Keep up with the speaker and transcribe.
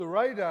The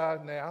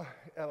radar now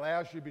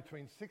allows you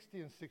between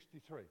 60 and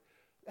 63.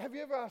 Have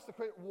you ever asked the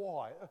question,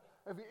 why?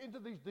 Have you into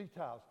these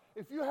details?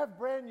 If you have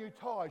brand new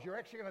tyres, you're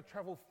actually going to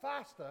travel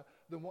faster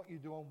than what you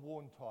do on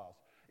worn tyres.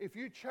 If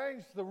you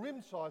change the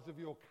rim size of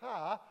your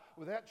car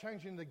without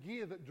changing the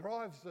gear that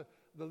drives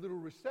the little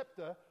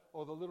receptor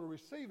or the little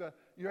receiver,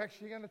 you're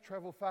actually going to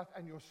travel fast,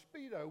 and your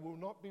speedo will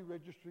not be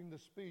registering the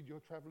speed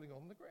you're traveling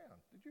on the ground.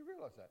 Did you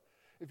realize that?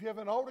 If you have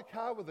an older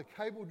car with a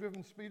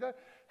cable-driven speedo,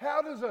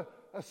 how does a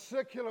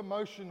circular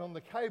motion on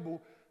the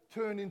cable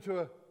turn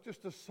into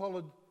just a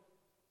solid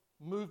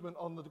movement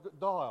on the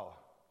dial?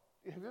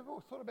 Have you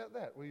ever thought about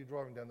that while you're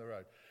driving down the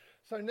road?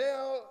 So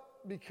now,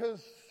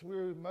 because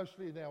we're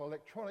mostly now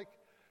electronic,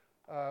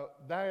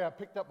 they are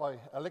picked up by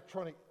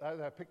they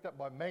are picked up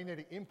by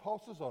magnetic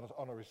impulses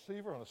on a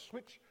receiver, on a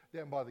switch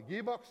down by the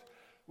gearbox,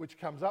 which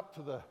comes up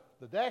to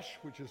the dash,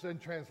 which is then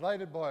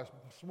translated by a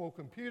small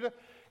computer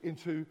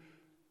into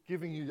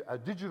giving you a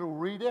digital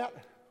readout,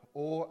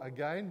 or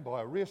again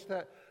by a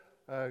rheostat,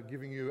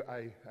 giving you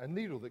a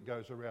needle that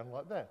goes around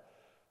like that.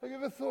 Have you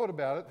ever thought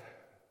about it?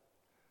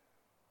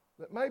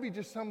 That maybe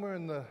just somewhere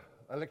in the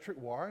electric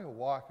wiring, a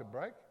wire could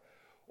break,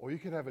 or you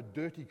could have a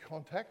dirty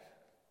contact,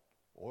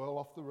 oil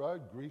off the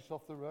road, grease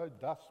off the road,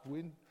 dust,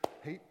 wind,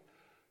 heat,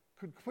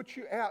 could put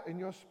you out in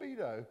your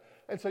speedo.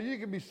 And so you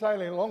could be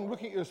sailing along,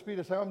 looking at your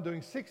speedo, say, I'm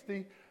doing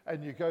 60,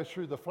 and you go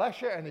through the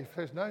flasher, and he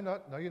says, no,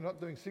 you're not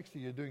doing 60,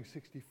 you're doing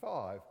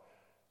 65.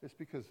 It's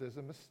because there's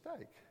a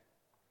mistake.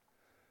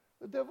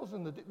 The devil's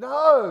in the...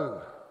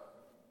 No!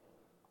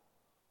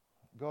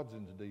 God's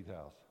in the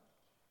details.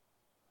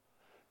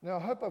 Now, I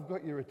hope I've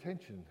got your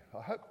attention.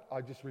 I hope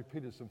I just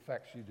repeated some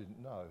facts you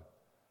didn't know.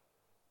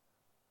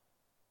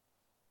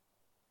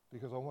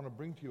 Because I want to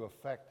bring to you a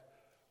fact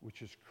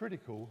which is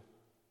critical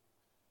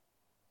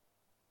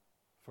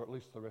for at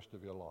least the rest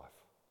of your life.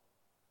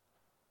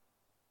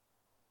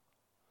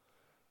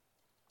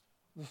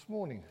 This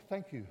morning,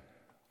 thank you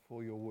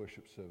for your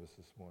worship service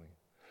this morning.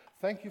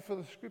 Thank you for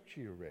the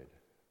scripture you read.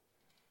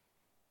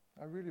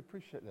 I really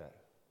appreciate that.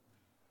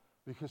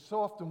 Because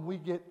so often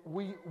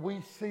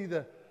we see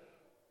the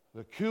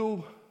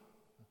kill,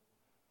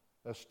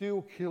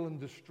 steal, kill, and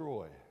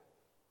destroy.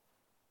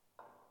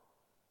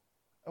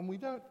 And we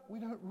don't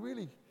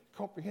really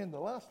comprehend the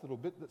last little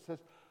bit that says,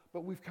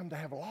 but we've come to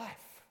have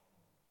life.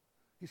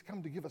 He's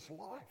come to give us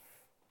life.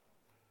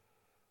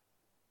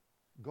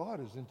 God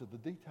is into the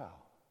detail.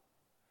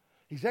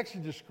 He's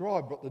actually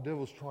described what the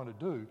devil's trying to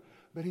do,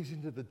 but he's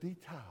into the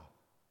detail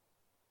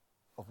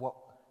of what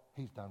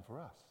he's done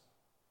for us.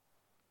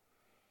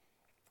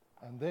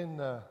 And then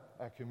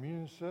our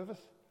communion service.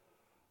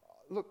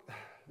 Look,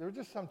 there are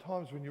just some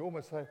times when you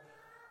almost say,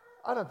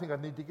 I don't think I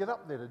need to get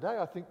up there today.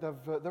 I think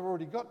they've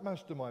already got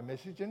most of my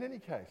message in any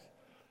case.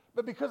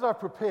 But because I've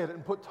prepared it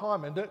and put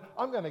time into it,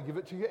 I'm going to give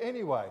it to you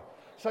anyway.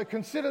 So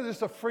consider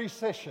this a free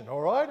session,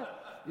 all right?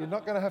 You're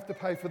not going to have to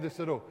pay for this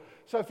at all.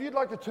 So if you'd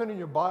like to turn in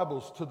your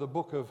Bibles to the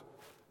book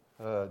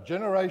of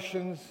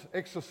Generations,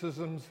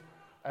 Exorcisms,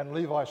 and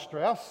Levi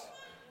Strauss.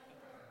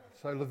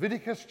 So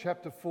Leviticus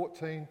chapter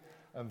 14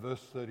 and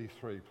verse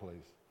 33,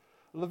 please.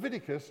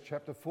 Leviticus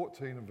chapter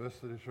 14 and verse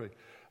 33.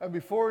 And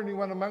before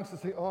anyone amongst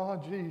us think,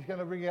 oh, gee, he's going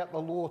to bring out the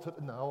law today.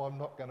 No, I'm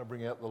not going to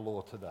bring out the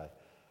law today.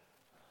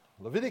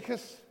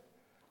 Leviticus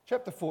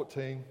chapter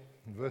 14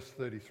 and verse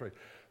 33.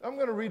 I'm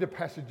going to read a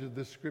passage of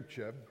this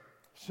scripture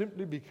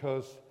simply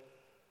because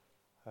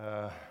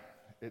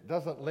it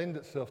doesn't lend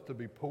itself to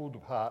be pulled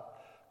apart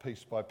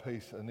piece by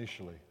piece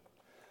initially.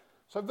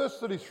 So verse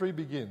 33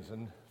 begins,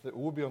 and it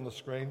will be on the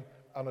screen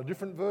on a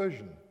different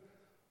version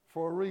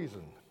for a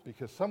reason,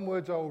 because some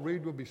words I will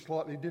read will be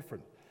slightly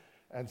different.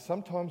 And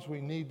sometimes we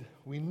need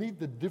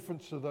the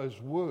difference of those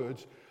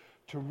words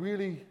to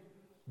really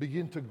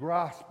begin to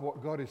grasp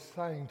what God is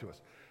saying to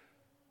us.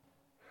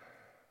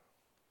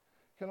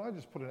 Can I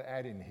just put an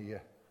ad in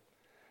here?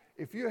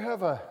 If you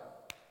have a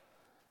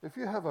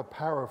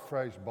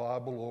paraphrased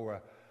Bible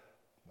or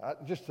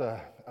just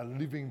a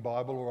living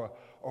Bible or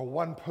a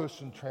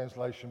one-person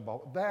translation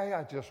Bible, they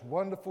are just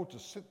wonderful to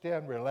sit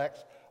down,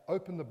 relax,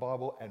 open the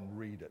Bible and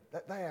read it.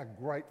 They are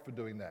great for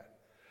doing that.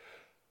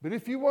 But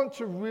if you want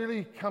to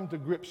really come to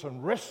grips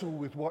and wrestle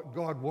with what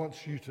God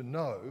wants you to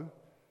know,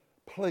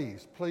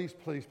 please, please,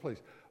 please,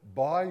 please,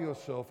 buy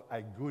yourself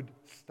a good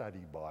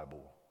study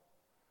Bible.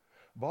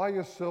 Buy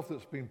yourself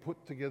that's been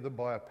put together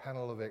by a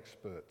panel of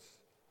experts,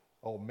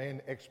 or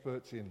men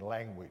experts in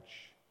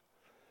language.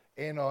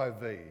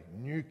 NIV,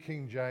 New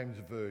King James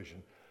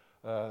Version,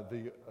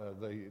 the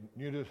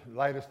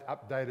latest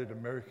updated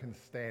American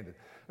Standard.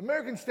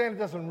 American Standard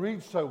doesn't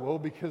read so well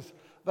because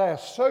they are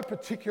so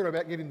particular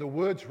about getting the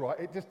words right,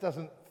 it just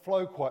doesn't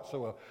flow quite so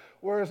well.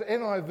 Whereas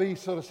NIV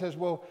sort of says,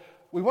 well,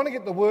 we want to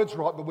get the words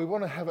right, but we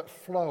want to have it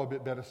flow a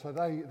bit better. So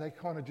they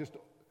kind of just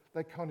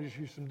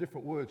use some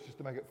different words just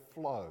to make it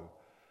flow.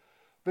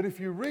 But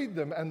if you read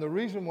them, and the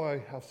reason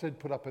why I've said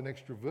put up an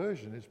extra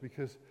version is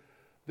because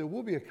there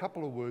will be a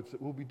couple of words that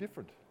will be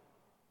different.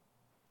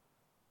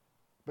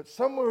 But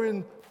somewhere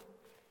in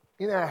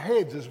our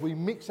heads, as we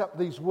mix up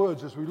these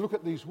words, as we look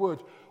at these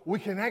words, we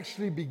can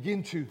actually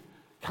begin to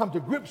come to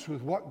grips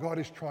with what God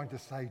is trying to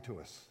say to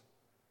us,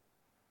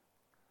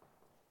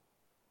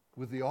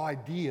 with the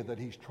idea that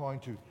he's trying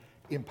to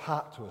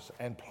impart to us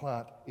and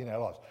plant in our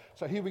lives.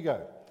 So here we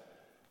go.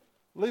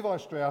 Levi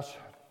Strauss,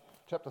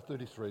 chapter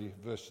 14,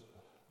 verse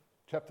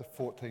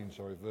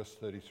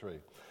 33.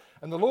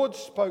 And the Lord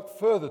spoke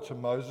further to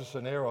Moses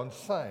and Aaron,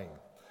 saying,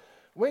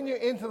 when you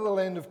enter the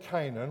land of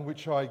Canaan,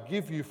 which I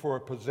give you for a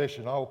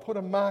possession, I will put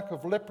a mark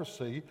of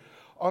leprosy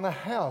on a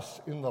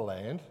house in the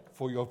land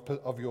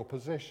of your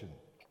possession.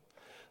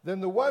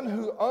 Then the one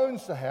who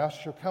owns the house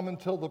shall come and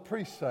tell the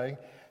priest, saying,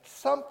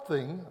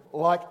 something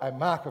like a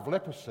mark of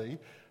leprosy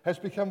has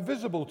become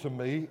visible to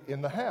me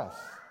in the house.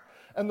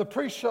 And the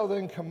priest shall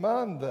then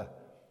command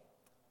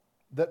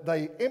that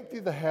they empty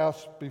the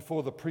house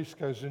before the priest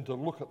goes in to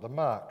look at the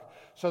mark,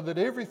 so that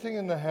everything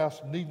in the house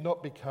need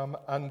not become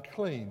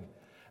unclean.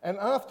 And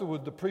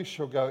afterward the priest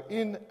shall go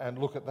in and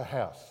look at the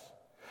house.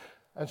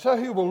 And so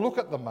he will look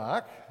at the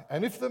mark,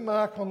 and if the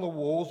mark on the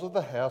walls of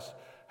the house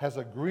has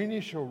a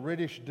greenish or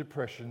reddish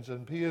depressions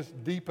and appears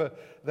deeper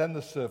than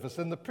the surface,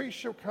 then the priest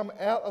shall come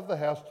out of the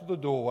house to the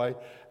doorway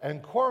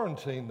and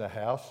quarantine the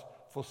house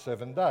for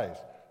 7 days.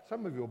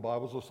 Some of your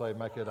Bibles will say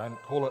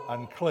call it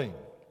unclean.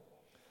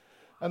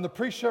 And the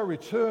priest shall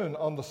return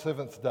on the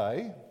 7th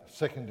day,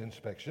 second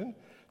inspection,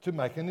 to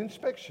make an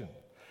inspection.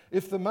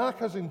 If the mark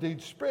has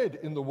indeed spread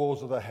in the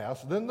walls of the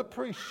house, then the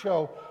priest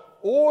shall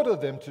order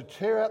them to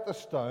tear out the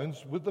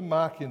stones with the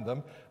mark in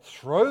them,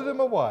 throw them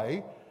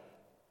away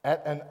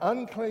at an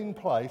unclean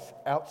place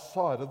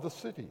outside of the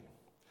city.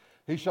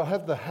 He shall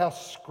have the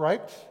house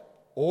scraped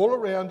all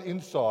around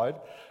inside,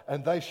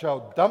 and they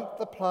shall dump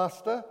the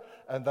plaster,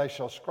 and they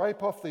shall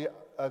scrape off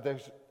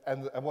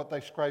and what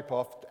they scrape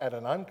off at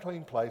an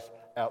unclean place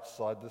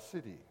outside the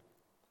city.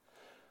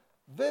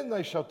 Then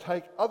they shall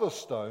take other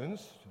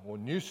stones, or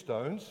new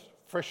stones,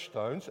 fresh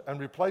stones, and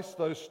replace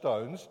those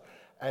stones,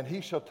 and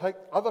he shall take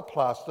other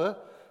plaster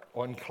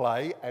on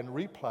clay and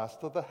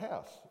replaster the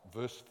house.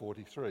 Verse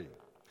 43.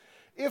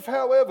 If,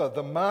 however,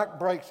 the mark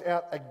breaks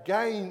out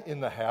again in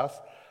the house,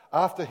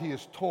 after he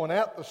has torn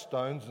out the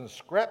stones and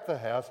scrapped the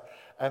house,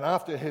 and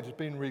after it has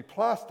been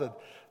replastered,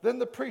 then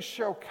the priest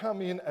shall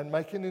come in and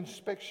make an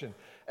inspection.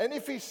 And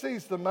if he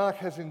sees the mark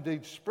has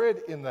indeed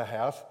spread in the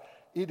house,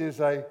 it is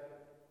a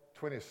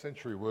 20th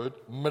century word,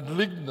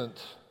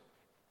 malignant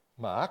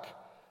mark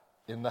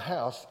in the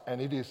house,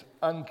 and it is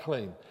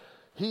unclean.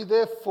 He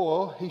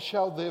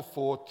shall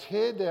therefore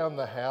tear down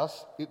the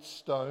house, its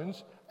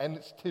stones and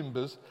its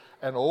timbers,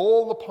 and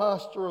all the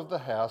plaster of the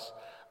house,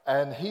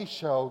 and he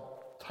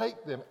shall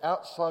take them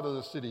outside of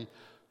the city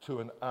to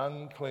an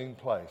unclean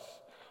place.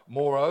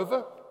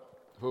 Moreover,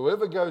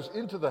 whoever goes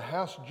into the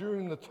house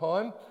during the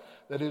time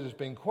that it has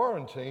been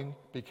quarantined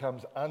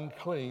becomes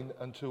unclean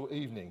until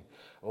evening.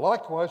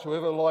 Likewise,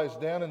 whoever lies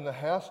down in the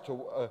house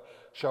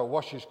shall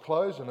wash his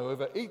clothes, and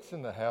whoever eats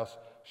in the house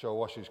shall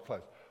wash his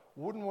clothes.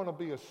 Wouldn't want to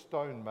be a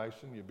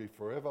stonemason, you'd be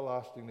for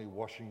everlastingly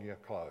washing your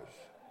clothes.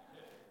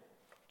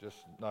 Just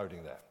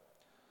noting that.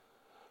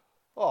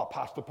 Oh,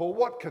 Pastor Paul,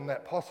 what can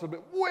that possibly...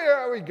 Where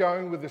are we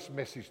going with this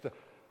message?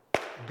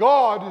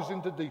 God is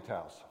into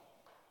details.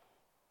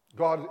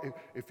 God,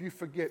 if you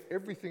forget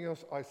everything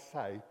else I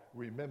say,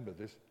 remember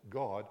this,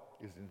 God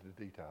is into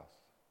details.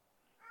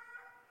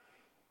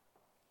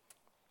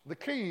 The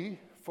key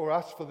for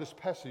us for this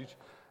passage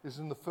is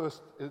in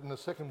the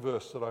second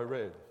verse that I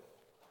read.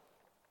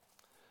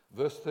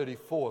 Verse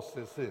 34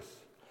 says this,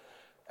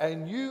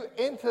 and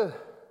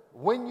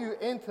when you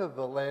enter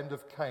the land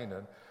of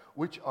Canaan,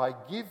 which I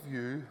give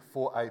you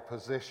for a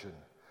possession,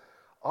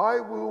 I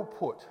will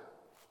put...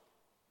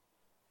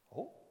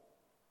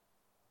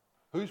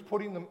 Who's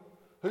putting?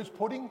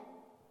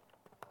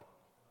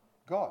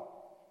 God.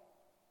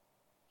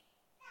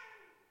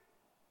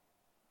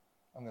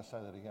 I'm going to say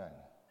that again.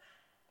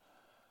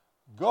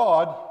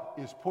 God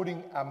is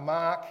putting a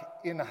mark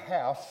in a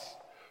house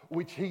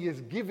which he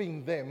is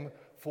giving them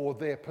for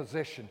their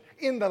possession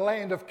in the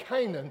land of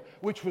Canaan,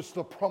 which was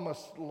the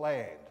promised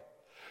land,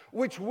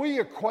 which we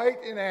equate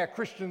in our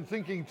Christian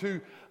thinking to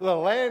the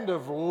land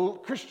of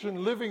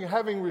Christian living,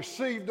 having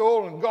received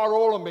all and got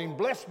all and been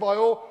blessed by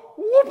all.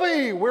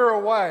 Whoopee, we're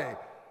away.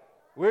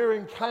 We're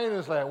in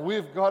Canaan's land.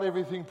 We've got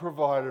everything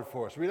provided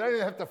for us. We don't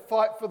even have to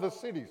fight for the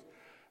cities.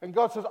 And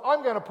God says,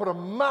 I'm going to put a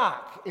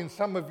mark in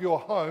some of your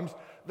homes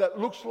that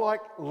looks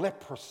like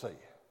leprosy.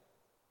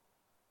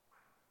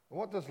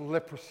 What does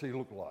leprosy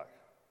look like?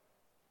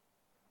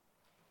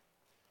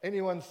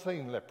 Anyone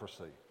seen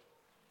leprosy?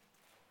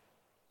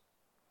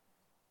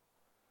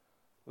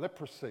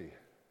 Leprosy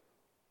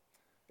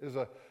is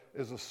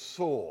a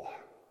sore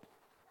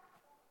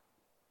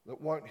that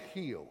won't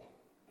heal.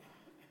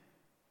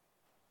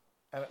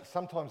 And it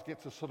sometimes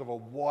gets a sort of a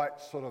white,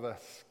 sort of a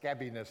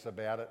scabbiness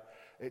about it.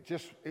 It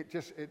just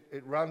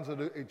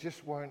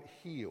won't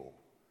heal.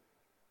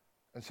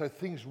 And so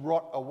things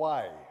rot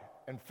away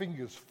and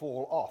fingers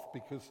fall off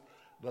because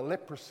the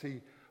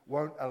leprosy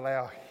won't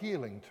allow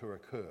healing to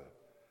occur.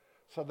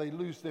 So they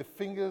lose their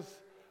fingers,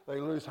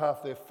 they lose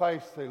half their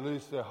face, they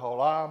lose their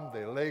whole arm,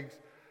 their legs.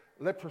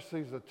 Leprosy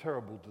is a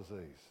terrible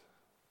disease.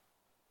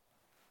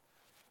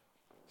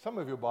 Some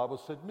of your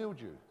Bibles said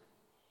mildew.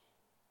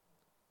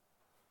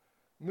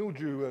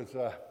 Mildew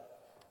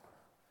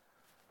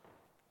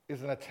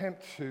is an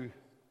attempt to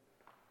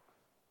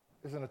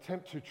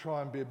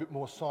try and be a bit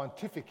more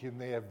scientific in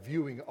their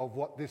viewing of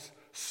what this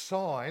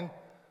sign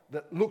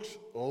that looks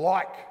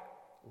like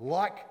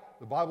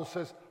the Bible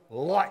says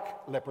like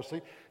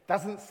leprosy.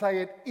 Doesn't say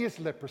it is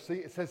leprosy.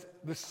 It says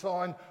this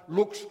sign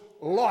looks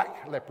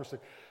like leprosy.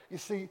 You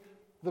see,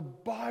 the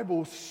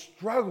Bible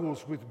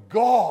struggles with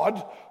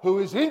God, who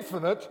is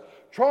infinite,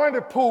 trying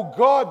to pull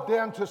God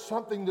down to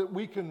something that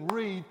we can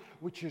read,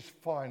 which is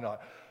finite.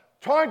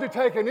 Trying to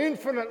take an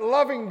infinite,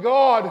 loving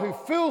God who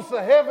fills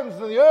the heavens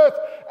and the earth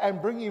and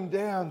bring him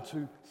down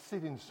to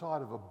sit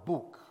inside of a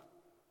book.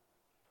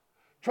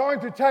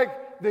 Trying to take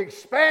the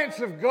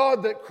expanse of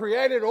God that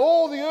created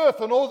all the earth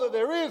and all that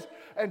there is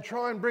and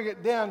try and bring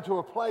it down to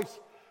a place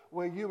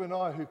where you and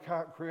I, who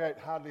can't create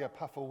hardly a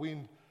puff of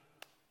wind,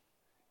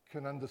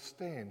 can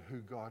understand who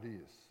God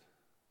is.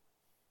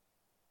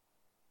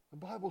 The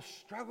Bible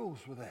struggles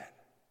with that.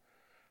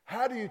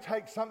 How do you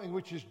take something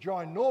which is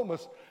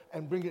ginormous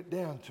and bring it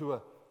down to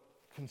a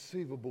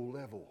conceivable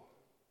level?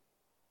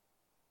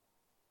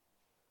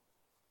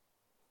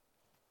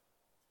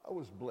 I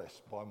was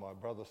blessed by my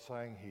brother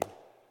saying he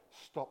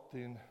stopped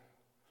in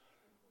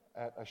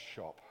at a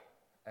shop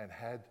and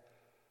had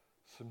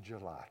some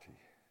gelati.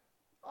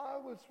 I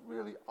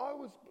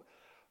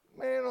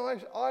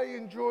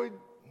enjoyed,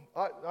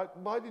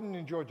 I didn't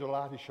enjoy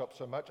gelati shops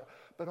so much,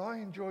 but I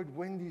enjoyed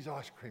Wendy's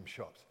ice cream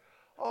shops.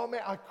 Oh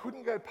man, I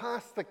couldn't go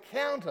past the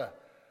counter.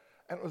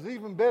 And it was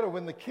even better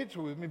when the kids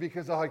were with me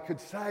because I could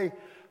say,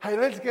 hey,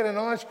 let's get an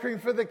ice cream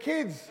for the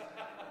kids,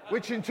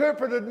 which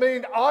interpreted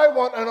mean I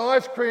want an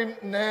ice cream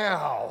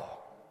now.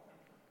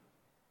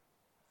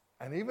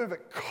 And even if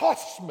it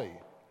costs me,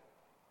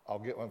 I'll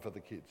get one for the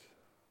kids.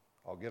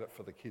 I'll get it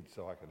for the kids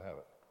so I can have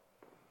it.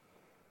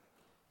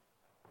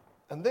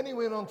 And then he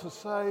went on to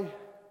say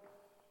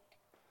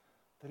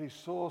that he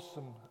saw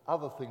some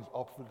other things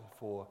offered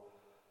for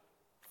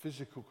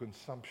physical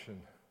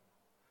consumption.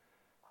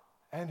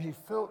 And he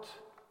felt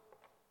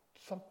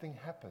something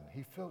happen.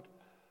 He felt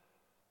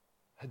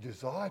a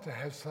desire to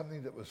have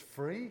something that was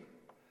free.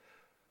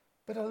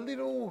 But a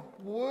little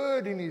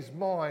word in his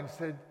mind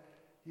said,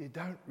 you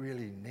don't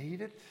really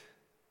need it.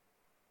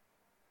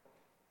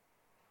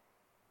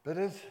 But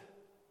as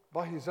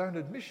by his own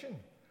admission,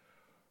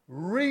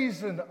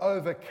 reason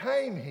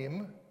overcame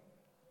him,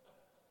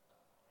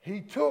 he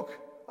took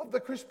of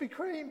the Krispy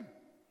Kreme.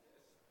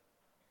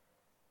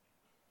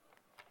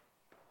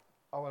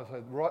 I want to say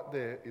right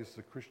there is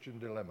the Christian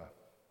dilemma.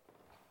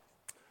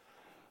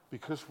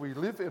 Because we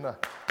live in a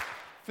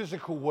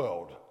physical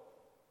world,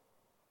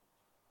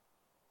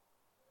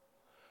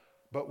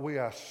 but we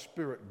are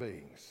spirit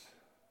beings.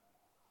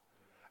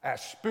 Our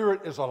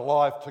spirit is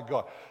alive to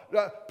God.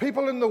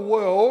 People in the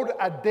world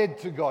are dead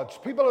to God.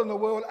 People in the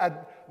world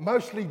are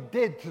mostly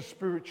dead to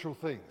spiritual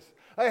things.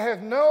 They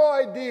have no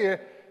idea,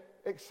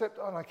 except,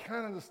 and I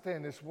can't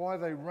understand this, why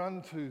they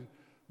run to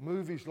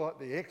movies like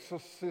The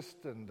Exorcist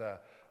and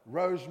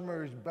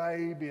Rosemary's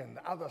Baby and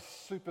other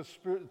super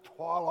spirit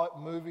Twilight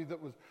movie that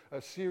was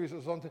a series that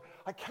was on.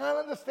 I can't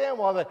understand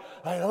why they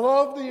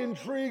love the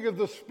intrigue of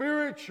the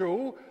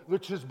spiritual,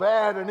 which is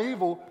bad and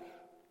evil.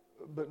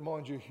 But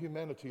mind you,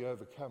 humanity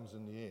overcomes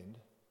in the end,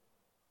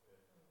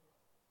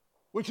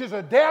 which is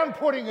a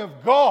downputting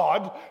of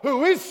God,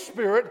 who is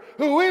spirit,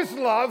 who is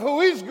love,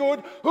 who is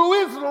good, who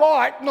is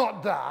light,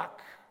 not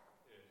dark.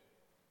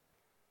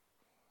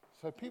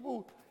 So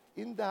people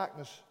in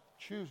darkness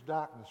choose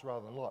darkness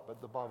rather than light,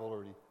 but the Bible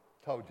already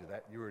told you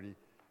that. You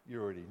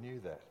already knew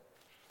that.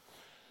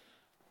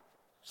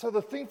 So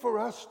the thing for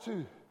us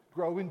to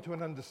grow into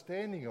an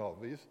understanding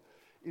of is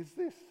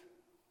this.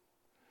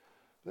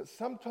 That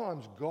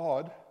sometimes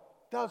God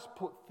does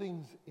put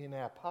things in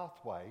our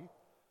pathway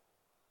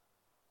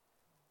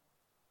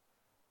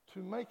to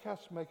make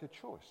us make a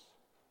choice.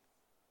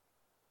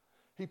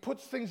 He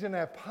puts things in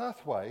our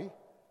pathway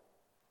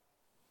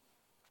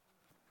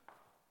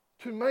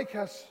to make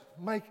us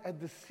make a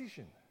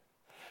decision.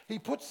 He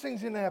puts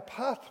things in our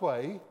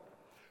pathway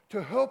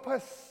to help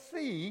us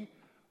see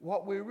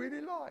what we really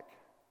like.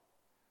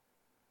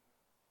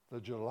 The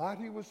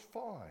gelati was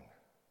fine.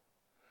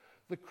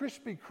 The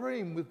Krispy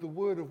Kreme with the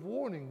word of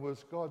warning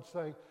was God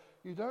saying,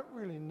 you don't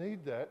really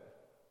need that.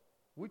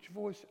 Which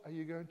voice are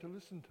you going to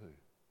listen to?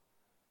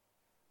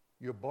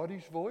 Your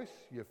body's voice,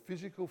 your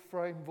physical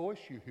frame voice,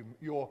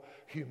 your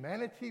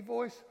humanity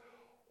voice,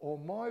 or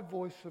my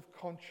voice of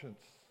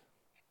conscience,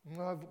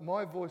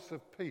 my voice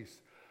of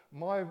peace,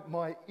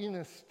 my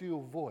inner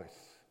still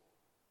voice?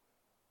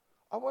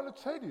 I want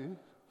to tell you,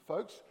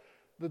 folks,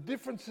 the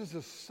difference is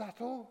as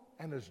subtle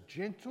and as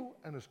gentle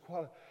and as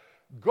quiet.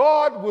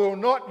 God will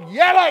not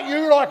yell at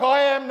you like I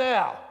am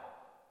now.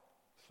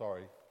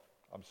 Sorry.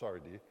 I'm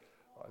sorry, dear.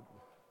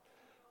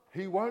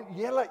 He won't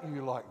yell at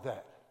you like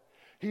that.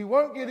 He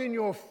won't get in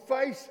your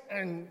face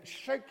and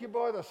shake you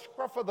by the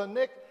scruff of the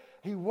neck.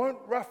 He won't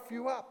rough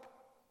you up.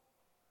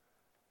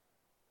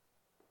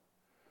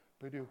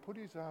 But he'll put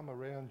his arm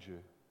around you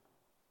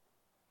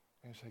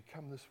and say,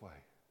 come this way.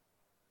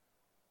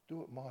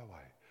 Do it my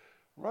way.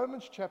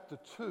 Romans chapter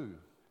 2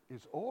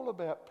 is all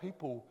about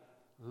people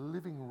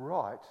living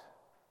right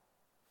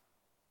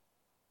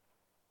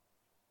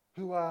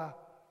who are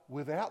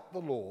without the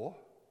law,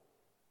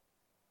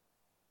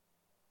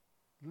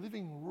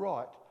 living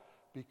right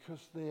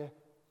because their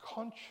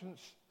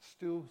conscience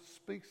still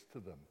speaks to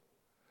them.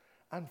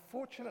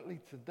 Unfortunately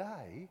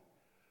today,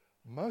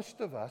 most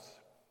of us,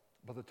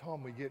 by the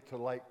time we get to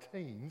late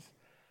teens,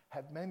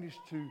 have managed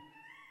to,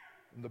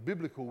 and the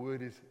biblical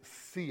word is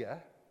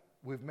sear,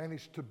 we've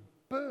managed to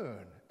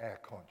burn our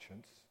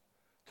conscience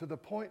to the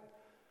point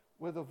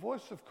where the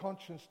voice of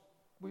conscience,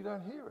 we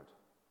don't hear it.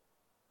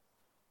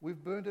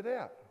 We've burned it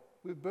out.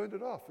 We've burned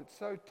it off. It's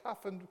so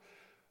toughened,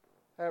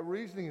 our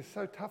reasoning is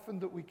so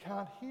toughened that we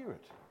can't hear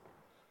it.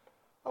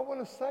 I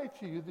want to say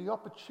to you, the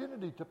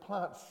opportunity to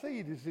plant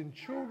seed is in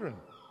children.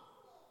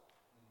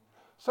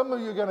 Some of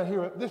you are going to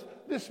hear it.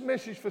 This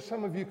message for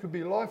some of you could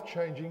be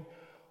life-changing,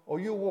 or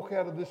you'll walk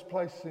out of this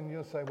place and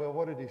you'll say, well,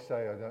 what did he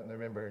say? I don't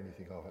remember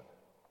anything of it.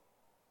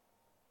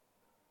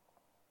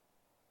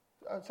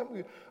 Some of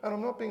you, and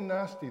I'm not being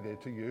nasty there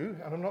to you,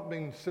 and I'm not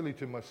being silly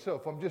to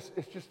myself.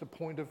 It's just a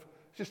point of,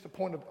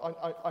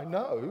 I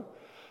know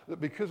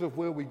that because of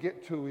where we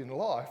get to in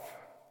life,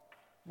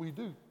 we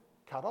do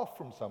cut off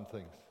from some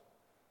things.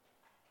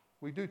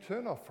 We do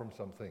turn off from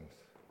some things.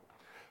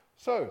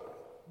 So,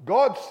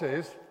 God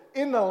says,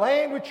 in the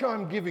land which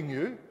I'm giving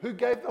you, who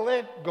gave the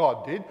land?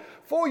 God did.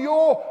 For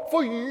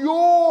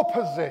your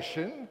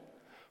possession,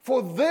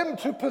 for them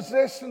to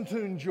possess and to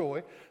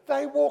enjoy,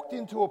 they walked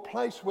into a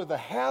place where the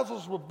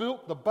houses were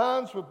built, the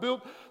barns were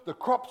built, the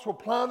crops were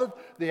planted,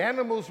 the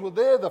animals were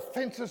there, the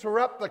fences were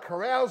up, the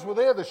corrals were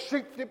there, the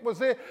sheep dip was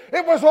there.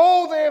 It was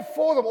all there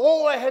for them.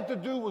 All they had to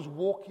do was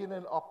walk in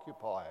and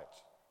occupy it.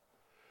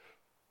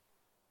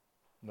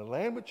 In the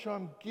land which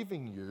I'm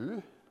giving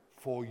you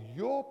for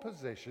your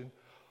possession,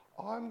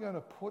 I'm going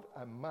to put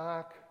a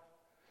mark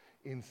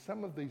in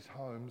some of these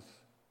homes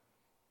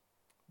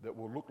that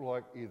will look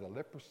like either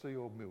leprosy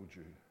or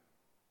mildew.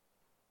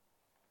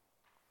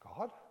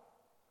 God,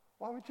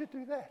 why would you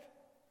do that?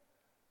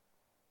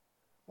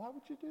 Why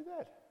would you do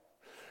that?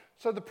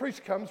 So the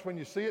priest comes, when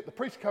you see it, the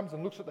priest comes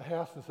and looks at the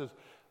house and says,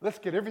 let's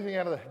get everything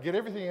out of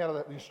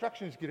the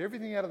instruction is get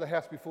everything out of the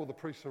house before the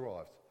priest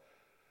arrives.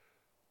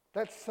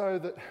 That's so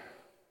that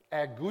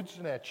our goods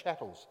and our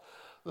chattels,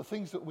 the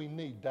things that we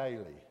need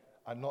daily,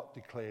 are not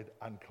declared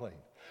unclean.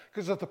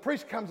 Because if the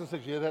priest comes and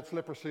says, yeah, that's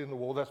leprosy on the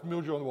wall, that's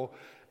mildew on the wall,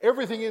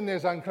 everything in there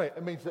is unclean,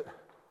 it means that,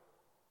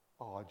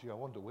 oh, gee, I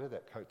wanted to wear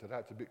that coat today,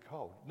 it's a bit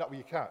cold. No,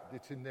 you can't,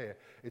 it's in there,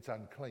 it's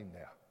unclean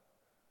now.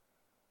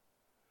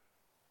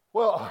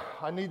 Well,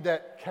 I need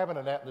that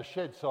cabinet out in the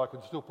shed so I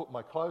can still put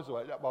my clothes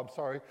away. No, I'm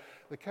sorry,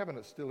 the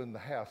cabinet's still in the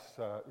house,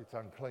 it's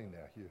unclean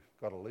now. You've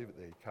got to leave it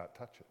there, you can't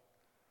touch it.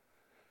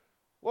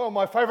 Well,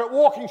 my favourite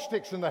walking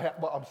stick's in the house.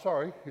 Well, I'm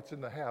sorry, it's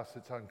in the house,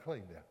 it's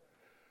unclean now.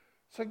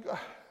 So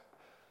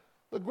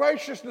the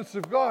graciousness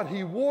of God,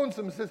 he warns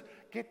them and says,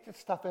 get the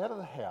stuff out of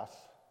the house.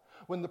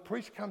 When the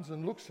priest comes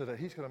and looks at it,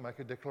 he's going to make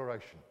a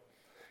declaration.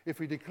 If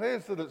he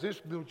declares that it's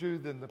this mildew,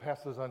 then the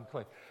house is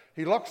unclean.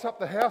 He locks up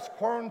the house,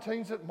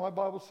 quarantines it. My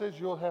Bible says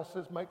your house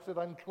says makes it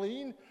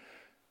unclean.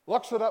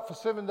 Locks it up for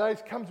 7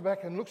 days, comes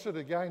back and looks at it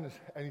again,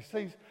 and he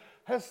sees,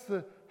 has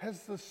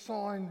the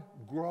sign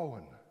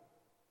grown?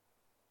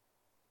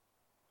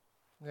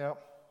 Now,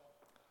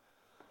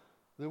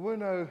 there were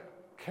no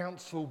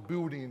council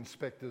building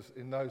inspectors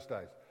in those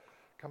days.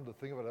 Come to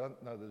think of it, I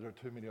don't know that there are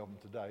too many of them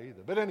today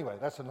either. But anyway,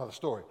 that's another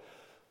story.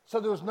 So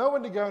there was no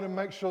one to go in and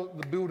make sure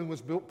that the building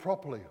was built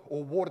properly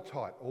or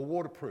watertight or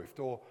waterproofed.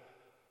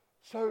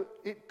 So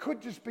it could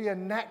just be a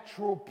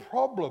natural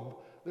problem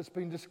that's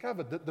been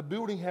discovered, that the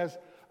building has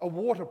a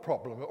water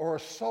problem or a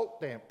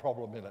salt damp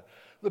problem in it.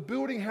 The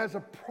building has a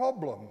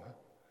problem,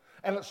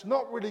 and it's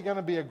not really going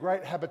to be a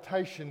great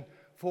habitation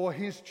for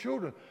his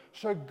children.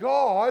 So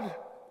God,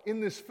 in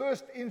this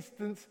first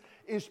instance,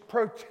 is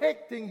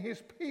protecting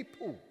his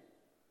people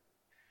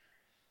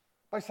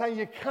by saying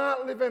you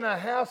can't live in a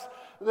house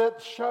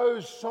that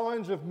shows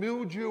signs of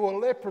mildew or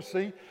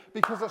leprosy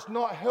because it's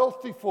not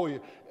healthy for you.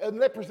 And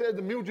leprosy,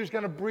 the mildew is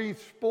going to breathe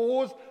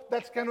spores.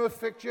 That's going to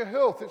affect your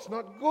health. It's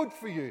not good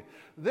for you.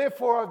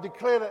 Therefore, I've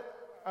declared it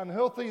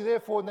unhealthy.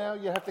 Therefore, now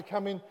you have to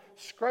come in,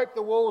 scrape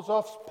the walls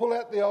off, pull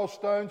out the old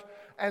stones,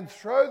 and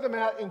throw them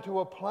out into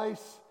a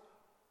place,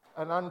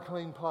 an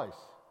unclean place.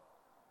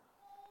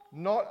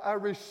 Not a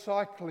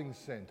recycling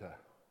centre.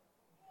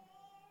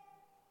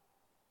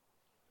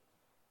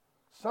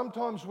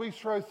 Sometimes we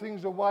throw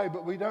things away,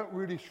 but we don't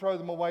really throw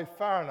them away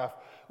far enough.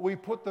 We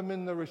put them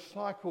in the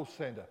recycle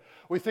centre.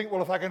 We think,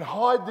 well, if I can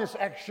hide this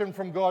action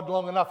from God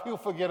long enough, he'll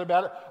forget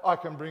about it. I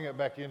can bring it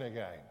back in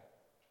again.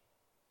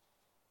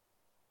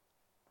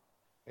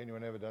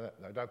 Anyone ever done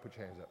that? No, don't put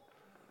your hands up.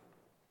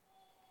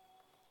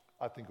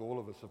 I think all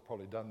of us have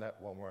probably done that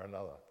one way or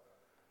another.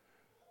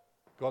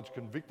 God's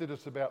convicted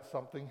us about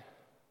something.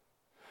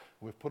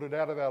 We've put it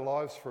out of our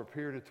lives for a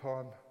period of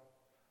time,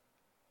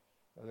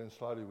 and then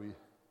slowly we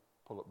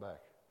pull it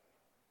back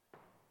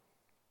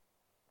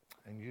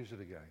and use it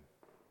again.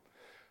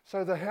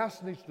 So the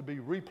house needs to be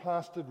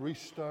replastered,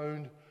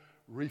 restoned,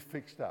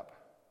 refixed up.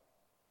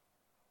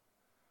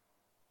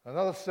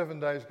 Another 7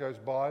 days goes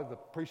by, the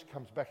priest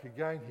comes back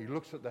again, he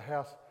looks at the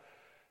house.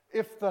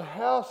 If the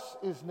house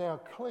is now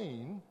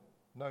clean,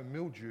 no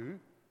mildew,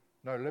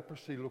 no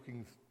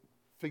leprosy-looking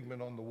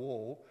figment on the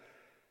wall,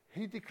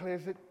 he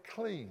declares it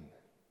clean.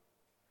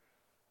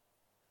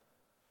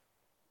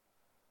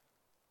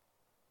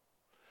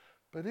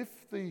 But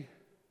if the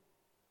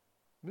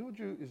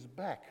mildew is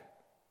back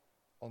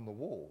on the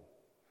wall,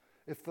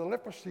 if the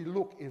leprosy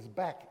look is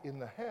back in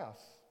the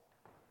house,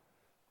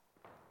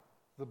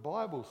 the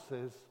Bible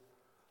says,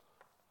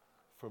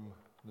 from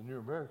the New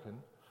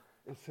American,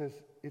 it says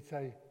it's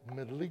a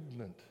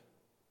malignant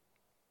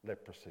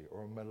leprosy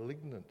or a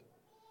malignant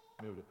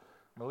mildew.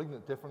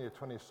 Malignant, definitely a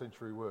 20th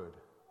century word.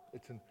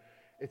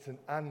 It's an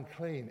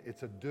unclean,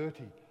 it's a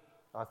dirty,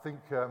 I think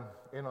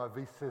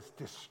NIV says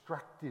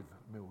destructive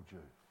mildew.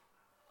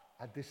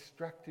 A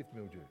destructive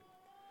mildew.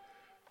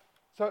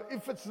 So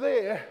if it's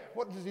there,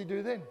 what does he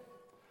do then?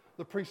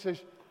 The priest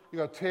says, you've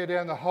got to tear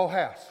down the whole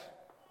house.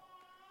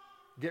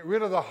 Get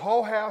rid of the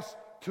whole house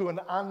to an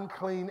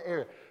unclean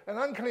area. An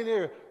unclean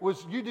area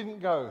was you didn't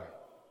go.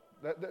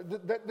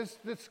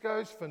 This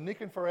goes for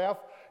Nick and for Alf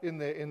in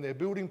their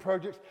building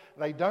projects.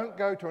 They don't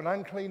go to an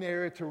unclean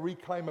area to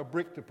reclaim a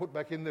brick to put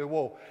back in their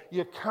wall.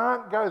 You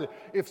can't go there.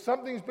 If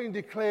something's been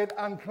declared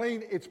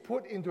unclean, it's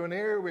put into an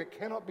area where it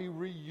cannot be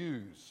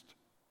reused.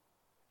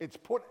 It's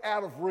put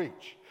out of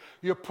reach.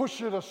 You push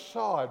it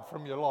aside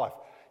from your life.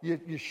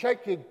 You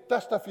shake your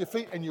dust off your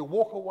feet and you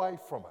walk away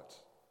from it.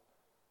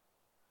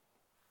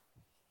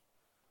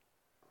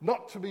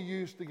 Not to be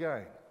used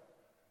again.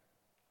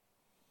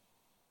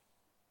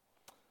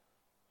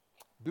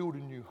 Build a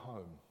new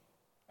home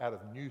out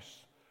of new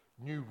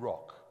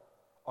rock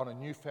on a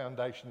new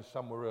foundation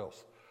somewhere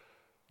else.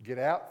 Get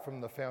out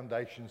from the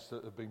foundations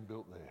that have been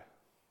built there.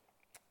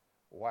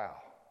 Wow,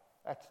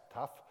 that's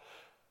tough.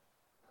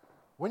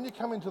 When you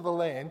come into the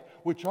land,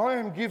 which I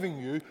am giving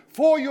you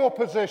for your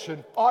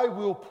possession, I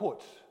will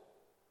put.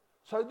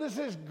 So this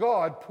is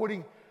God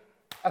putting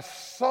a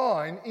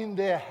sign in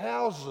their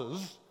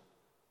houses,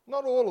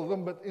 not all of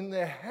them, but in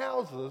their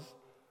houses,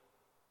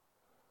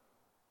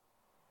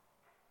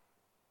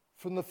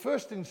 from the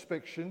first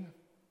inspection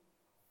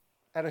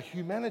at a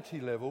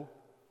humanity level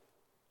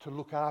to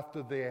look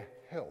after their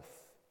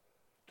health,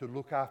 to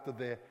look after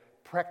their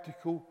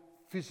practical,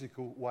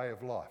 physical way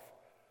of life.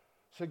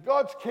 So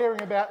God's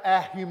caring about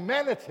our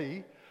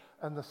humanity,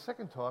 and the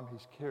second time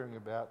he's caring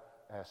about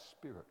our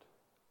spirit.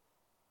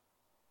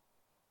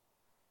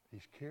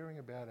 He's caring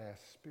about our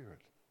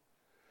spirit.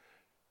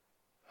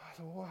 I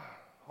thought, wow.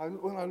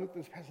 When I looked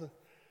at this passage,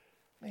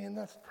 man,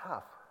 that's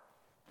tough.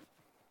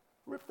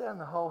 Rip down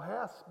the whole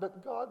house,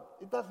 but God,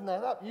 it doesn't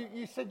add up.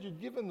 You said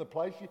you'd give them the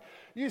place.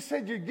 You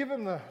said you'd give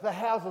them the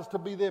houses to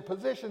be their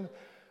possession,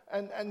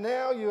 and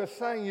now you are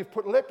saying you've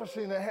put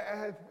leprosy in their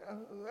house.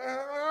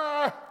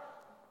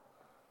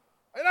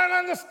 I don't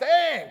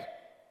understand.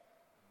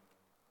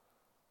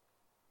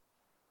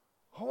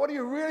 What are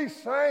you really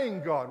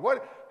saying, God?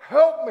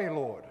 Help me,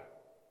 Lord.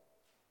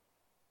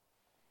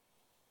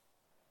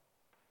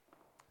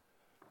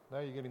 Now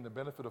you're getting the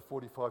benefit of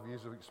 45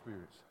 years of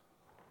experience.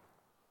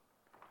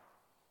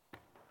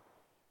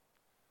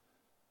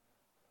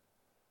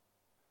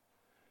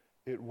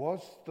 It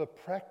was the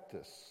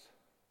practice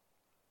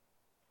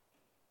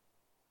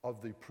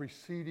of the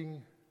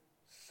preceding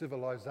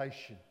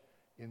civilization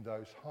in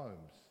those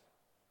homes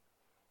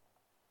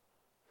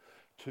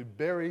to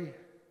bury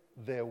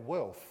their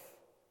wealth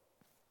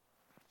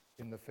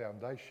in the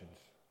foundations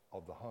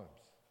of the homes.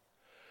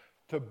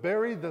 To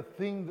bury the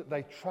thing that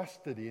they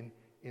trusted in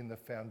the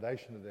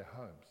foundation of their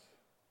homes.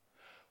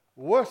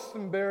 Worse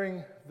than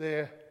burying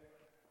their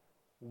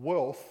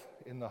wealth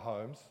in the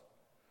homes,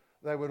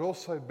 they would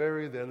also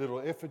bury their little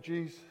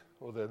effigies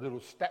or their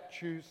little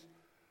statues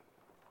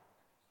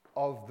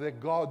of their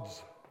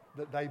gods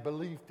that they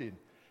believed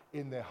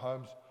in their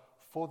homes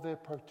for their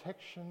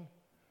protection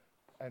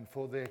and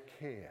for their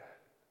care.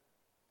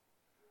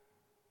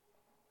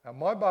 Now,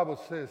 my Bible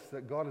says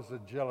that God is a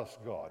jealous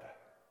God.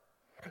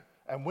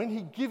 And when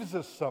he gives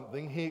us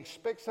something, he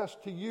expects us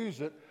to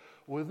use it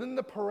within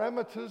the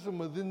parameters and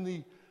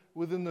within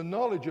the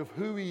knowledge of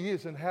who he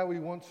is and how he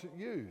wants it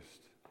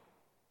used.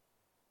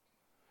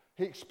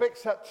 He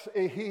expects it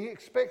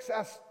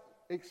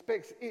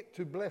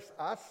to bless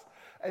us,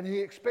 and he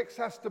expects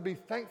us to be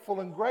thankful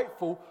and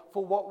grateful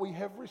for what we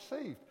have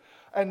received.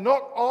 And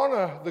not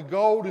honor the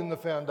gold in the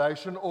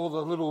foundation or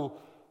the little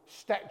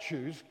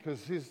statues,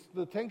 because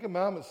the Ten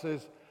Commandments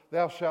says,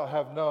 thou shalt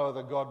have no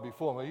other God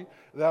before me.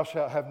 Thou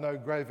shalt have no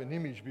graven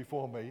image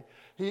before me.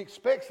 He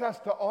expects us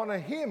to honor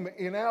him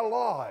in our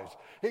lives.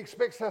 He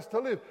expects us to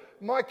live.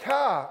 My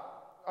car,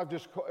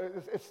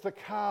 it's the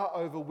car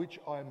over which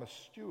I'm a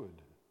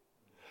steward.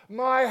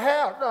 My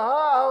house,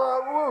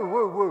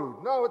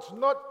 no, it's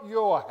not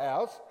your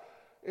house.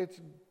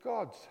 It's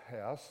God's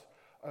house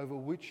over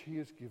which he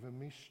has given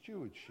me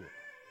stewardship.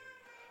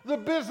 The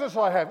business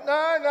I have.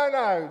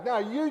 No.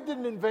 You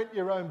didn't invent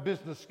your own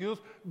business skills.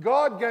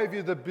 God gave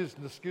you the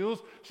business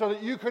skills so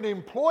that you can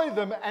employ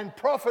them and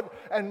profit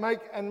and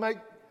make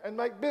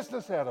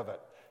business out of it.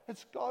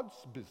 It's God's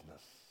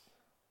business.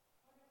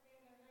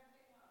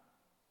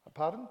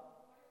 Pardon?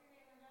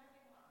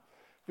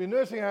 If you're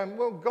nursing home,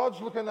 well,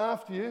 God's looking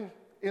after you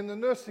in the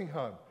nursing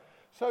home.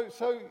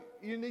 So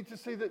you need to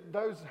see that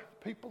those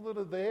people that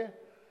are there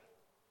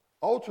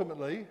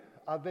ultimately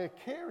are there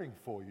caring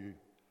for you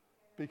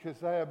because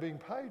they are being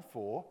paid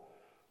for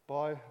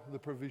by the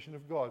provision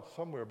of God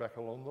somewhere back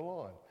along the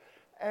line.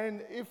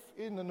 And if,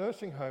 in the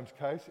nursing home's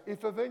case,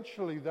 if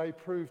eventually they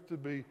prove to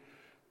be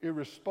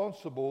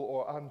irresponsible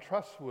or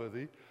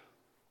untrustworthy,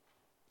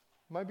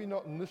 maybe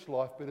not in this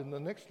life, but in the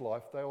next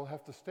life, they will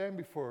have to stand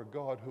before a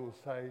God who will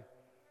say,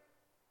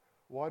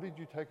 why did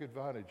you take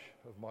advantage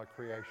of my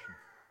creation?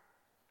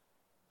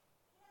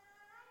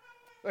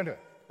 Anyway,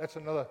 that's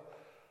another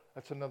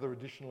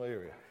additional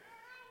area.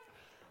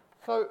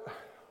 So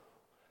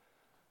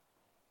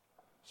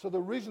the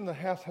reason the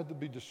house had to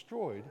be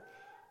destroyed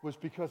was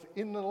because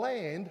in the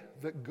land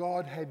that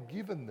God had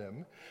given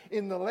them,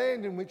 in the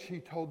land in which he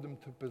told them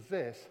to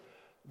possess,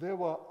 there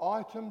were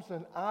items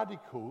and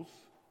articles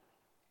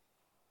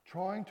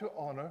trying to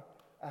honour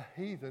a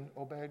heathen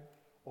or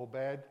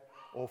bad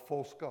or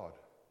false god.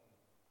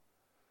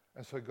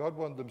 And so God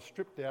wanted them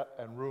stripped out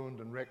and ruined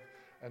and wrecked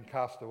and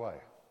cast away.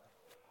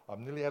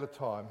 I'm nearly out of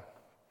time.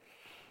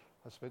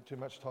 I spent too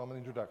much time on the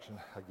introduction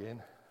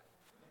again.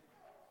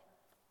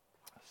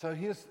 So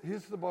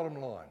here's the bottom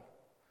line.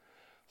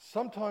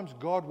 Sometimes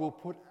God will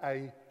put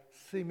a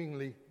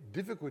seemingly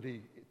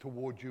difficulty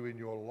towards you in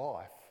your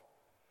life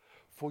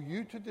for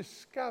you to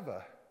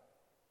discover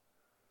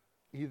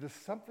either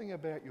something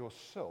about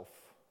yourself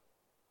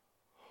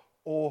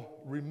or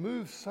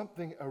remove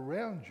something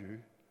around you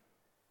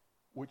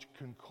which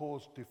can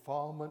cause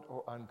defilement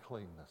or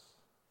uncleanness.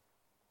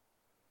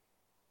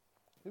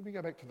 Let me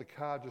go back to the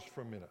car just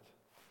for a minute.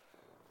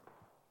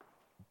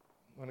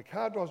 When a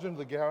car drives into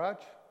the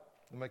garage,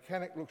 the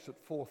mechanic looks at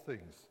four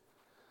things.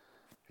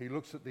 He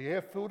looks at the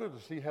air filter to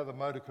see how the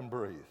motor can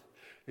breathe.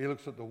 He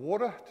looks at the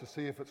water to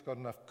see if it's got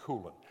enough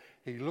coolant.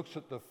 He looks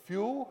at the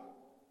fuel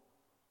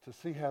to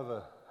see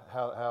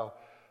how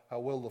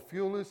well the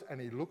fuel is, and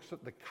he looks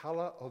at the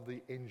colour of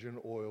the engine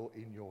oil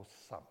in your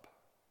sump.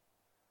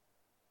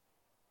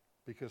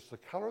 Because the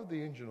colour of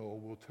the engine oil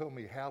will tell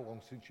me how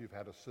long since you've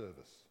had a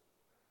service.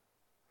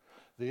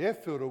 The air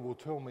filter will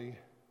tell me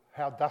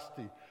how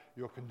dusty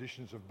your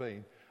conditions have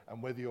been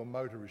and whether your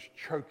motor is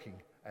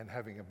choking and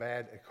having a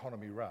bad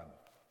economy run.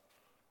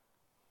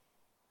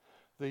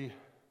 The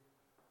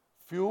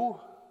fuel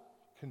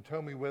can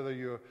tell me whether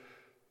you're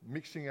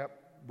mixing up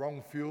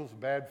wrong fuels,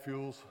 bad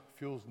fuels,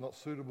 fuels not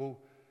suitable,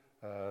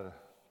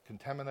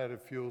 contaminated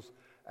fuels,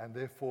 and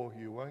therefore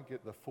you won't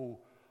get the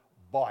full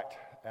bite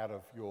out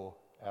of your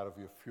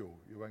fuel.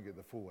 You won't get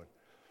the full one.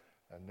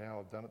 And now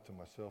I've done it to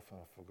myself and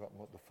I've forgotten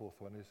what the fourth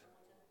one is.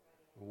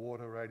 The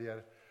water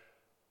radiator.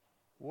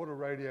 Water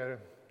radiator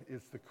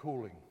is the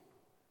cooling.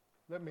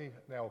 Let me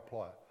now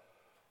apply it.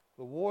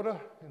 The water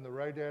in the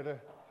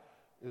radiator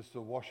is the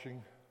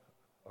washing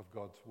of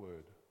God's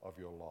word of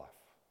your life.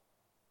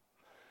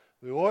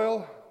 The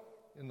oil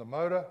in the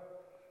motor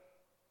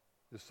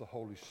is the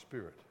Holy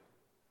Spirit.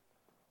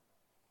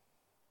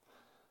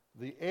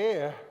 The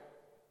air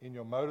in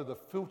your motor, the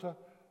filter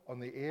on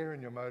the air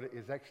in your motor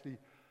is actually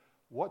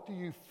what do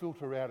you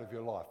filter out of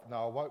your life.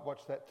 Now, I won't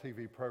watch that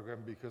TV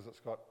program because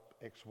it's got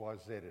X, Y,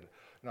 Z in it.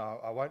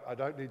 No, I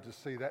don't need to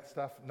see that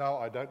stuff. No,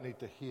 I don't need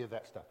to hear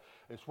that stuff.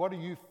 It's what are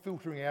you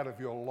filtering out of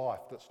your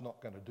life that's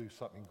not going to do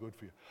something good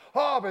for you.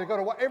 Oh, but you've got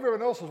to watch.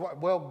 Everyone else is watching.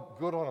 Well,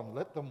 good on them.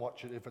 Let them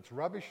watch it. If it's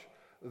rubbish,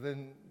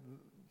 then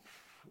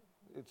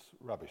it's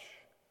rubbish.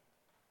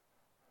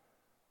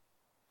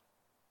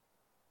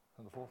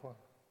 And the fourth one?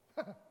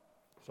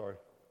 Sorry.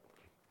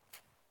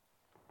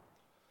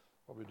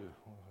 What we do?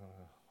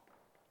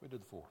 We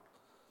did the four.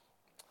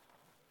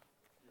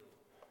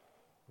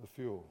 The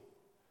fuel.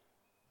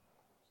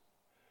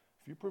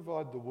 If you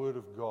provide the Word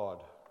of God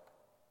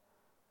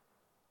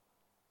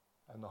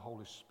and the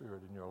Holy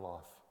Spirit in your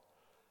life,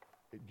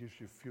 it gives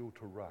you fuel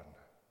to run.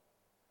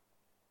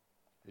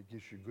 It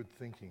gives you good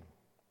thinking.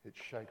 It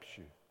shapes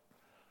you.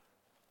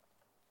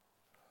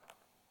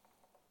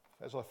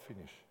 As I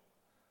finish,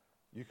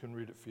 you can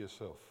read it for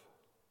yourself.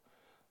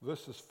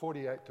 Verses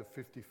 48 to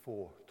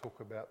 54 talk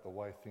about the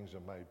way things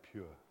are made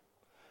pure.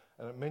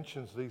 And it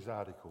mentions these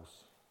articles.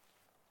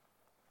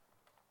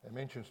 It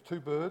mentions 2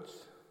 birds,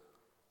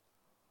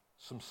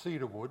 some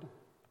cedar wood,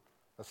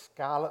 a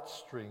scarlet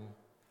string,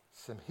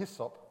 some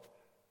hyssop,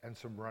 and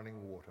some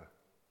running water.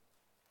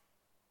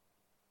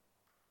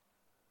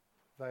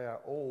 They are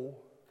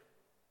all,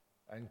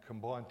 and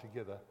combined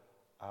together,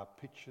 are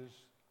pictures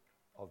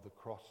of the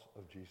cross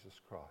of Jesus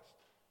Christ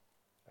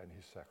and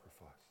his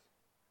sacrifice.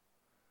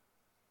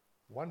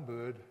 One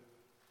bird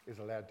is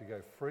allowed to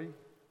go free.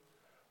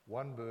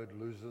 One bird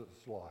loses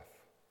its life.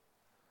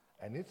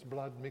 And its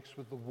blood mixed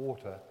with the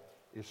water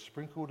is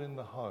sprinkled in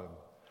the home.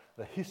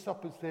 The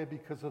hyssop is there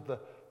because of the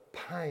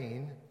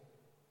pain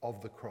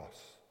of the cross,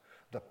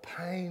 the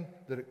pain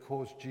that it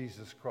caused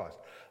Jesus Christ,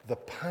 the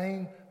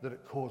pain that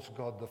it caused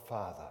God the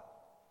Father.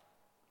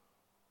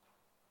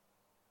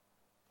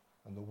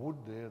 And the wood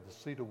there, the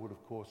cedar wood,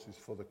 of course, is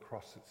for the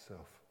cross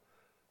itself.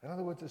 In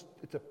other words,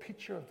 it's a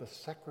picture of the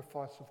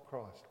sacrifice of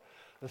Christ.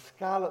 The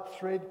scarlet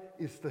thread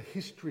is the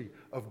history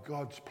of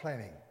God's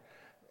planning.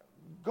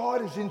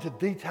 God is into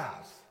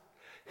details.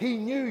 He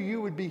knew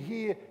you would be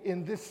here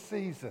in this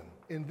season,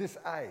 in this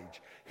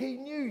age. He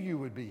knew you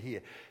would be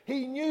here.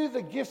 He knew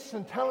the gifts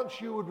and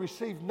talents you would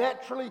receive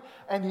naturally,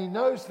 and He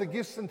knows the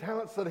gifts and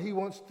talents that He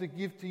wants to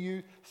give to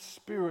you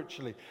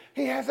spiritually.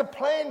 He has a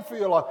plan for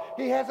your life.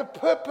 He has a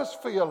purpose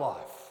for your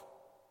life.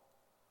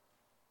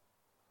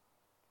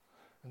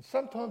 And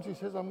sometimes He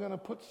says, I'm going to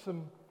put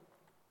some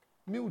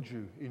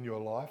mildew in your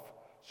life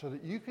so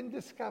that you can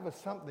discover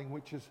something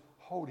which is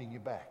holding you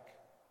back.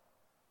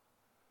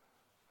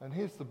 And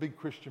here's the big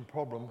Christian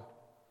problem,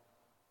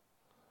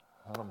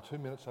 and I'm 2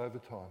 minutes over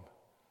time.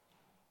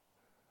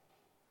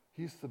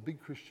 Here's the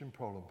big Christian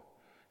problem.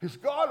 He's,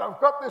 God,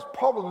 I've got this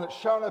problem that's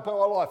shown up in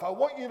my life. I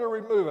want you to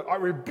remove it. I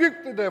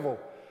rebuke the devil.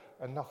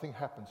 And nothing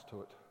happens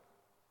to it.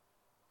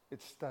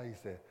 It stays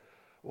there.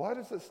 Why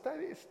does it stay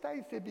there? It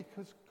stays there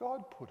because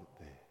God put it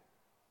there.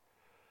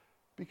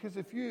 Because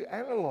if you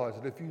analyze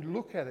it, if you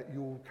look at it,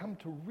 you'll come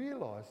to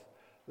realize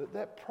that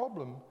that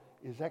problem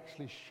is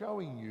actually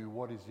showing you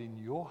what is in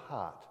your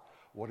heart,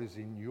 what is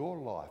in your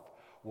life,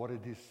 what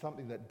it is,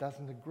 something that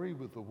doesn't agree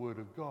with the Word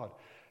of God.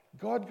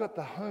 God got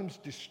the homes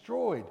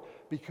destroyed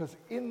because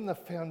in the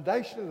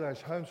foundation of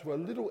those homes were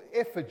little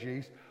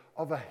effigies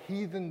of a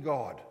heathen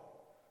god.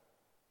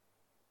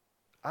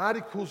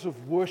 Articles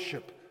of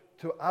worship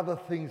to other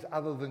things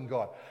other than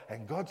God.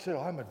 And God said,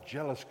 I'm a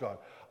jealous God.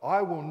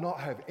 I will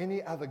not have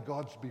any other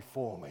gods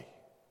before me.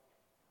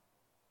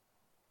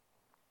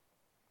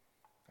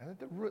 And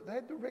they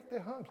had to wreck their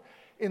homes.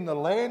 In the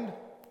land,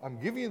 I'm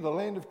giving you the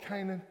land of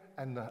Canaan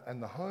and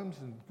the homes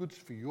and goods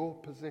for your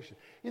possession.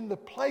 In the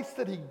place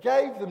that He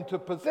gave them to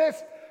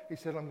possess, He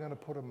said, I'm going to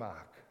put a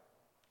mark.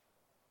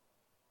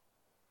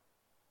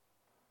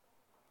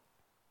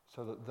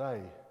 So that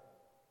they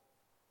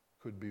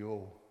could be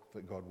all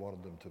that God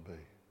wanted them to be.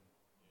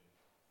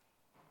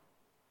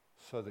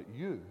 So that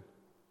you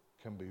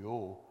can be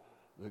all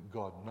that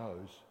God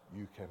knows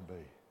you can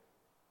be.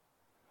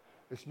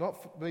 It's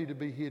not for me to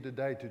be here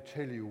today to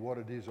tell you what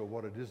it is or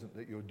what it isn't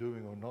that you're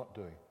doing or not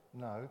doing.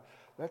 No,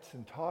 that's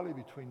entirely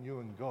between you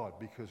and God,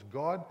 because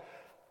God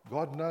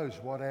knows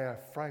what our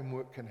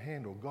framework can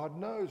handle. God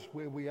knows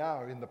where we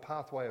are in the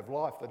pathway of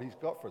life that He's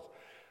got for us.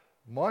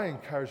 My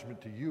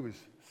encouragement to you is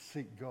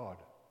seek God.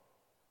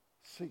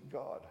 Seek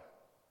God.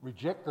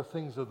 Reject the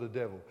things of the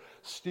devil.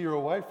 Steer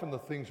away from the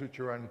things which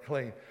are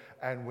unclean.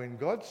 And when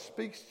God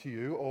speaks to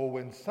you, or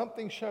when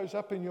something shows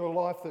up in your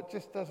life that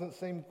just doesn't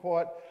seem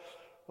quite,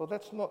 well,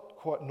 that's not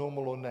quite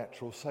normal or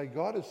natural, say,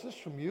 God, is this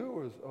from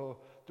you, or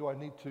do I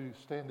need to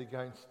stand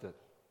against it?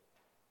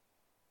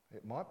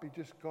 It might be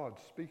just God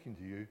speaking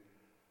to you.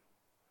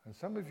 And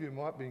some of you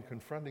might be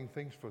confronting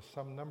things for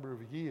some number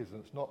of years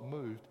and it's not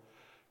moved.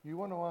 You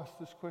want to ask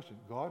this question,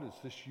 God, is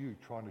this you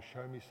trying to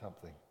show me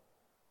something?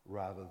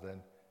 Rather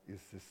than, is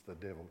this the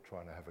devil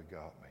trying to have a go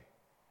at me?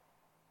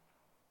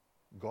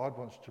 God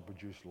wants to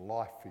produce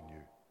life in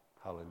you.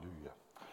 Hallelujah.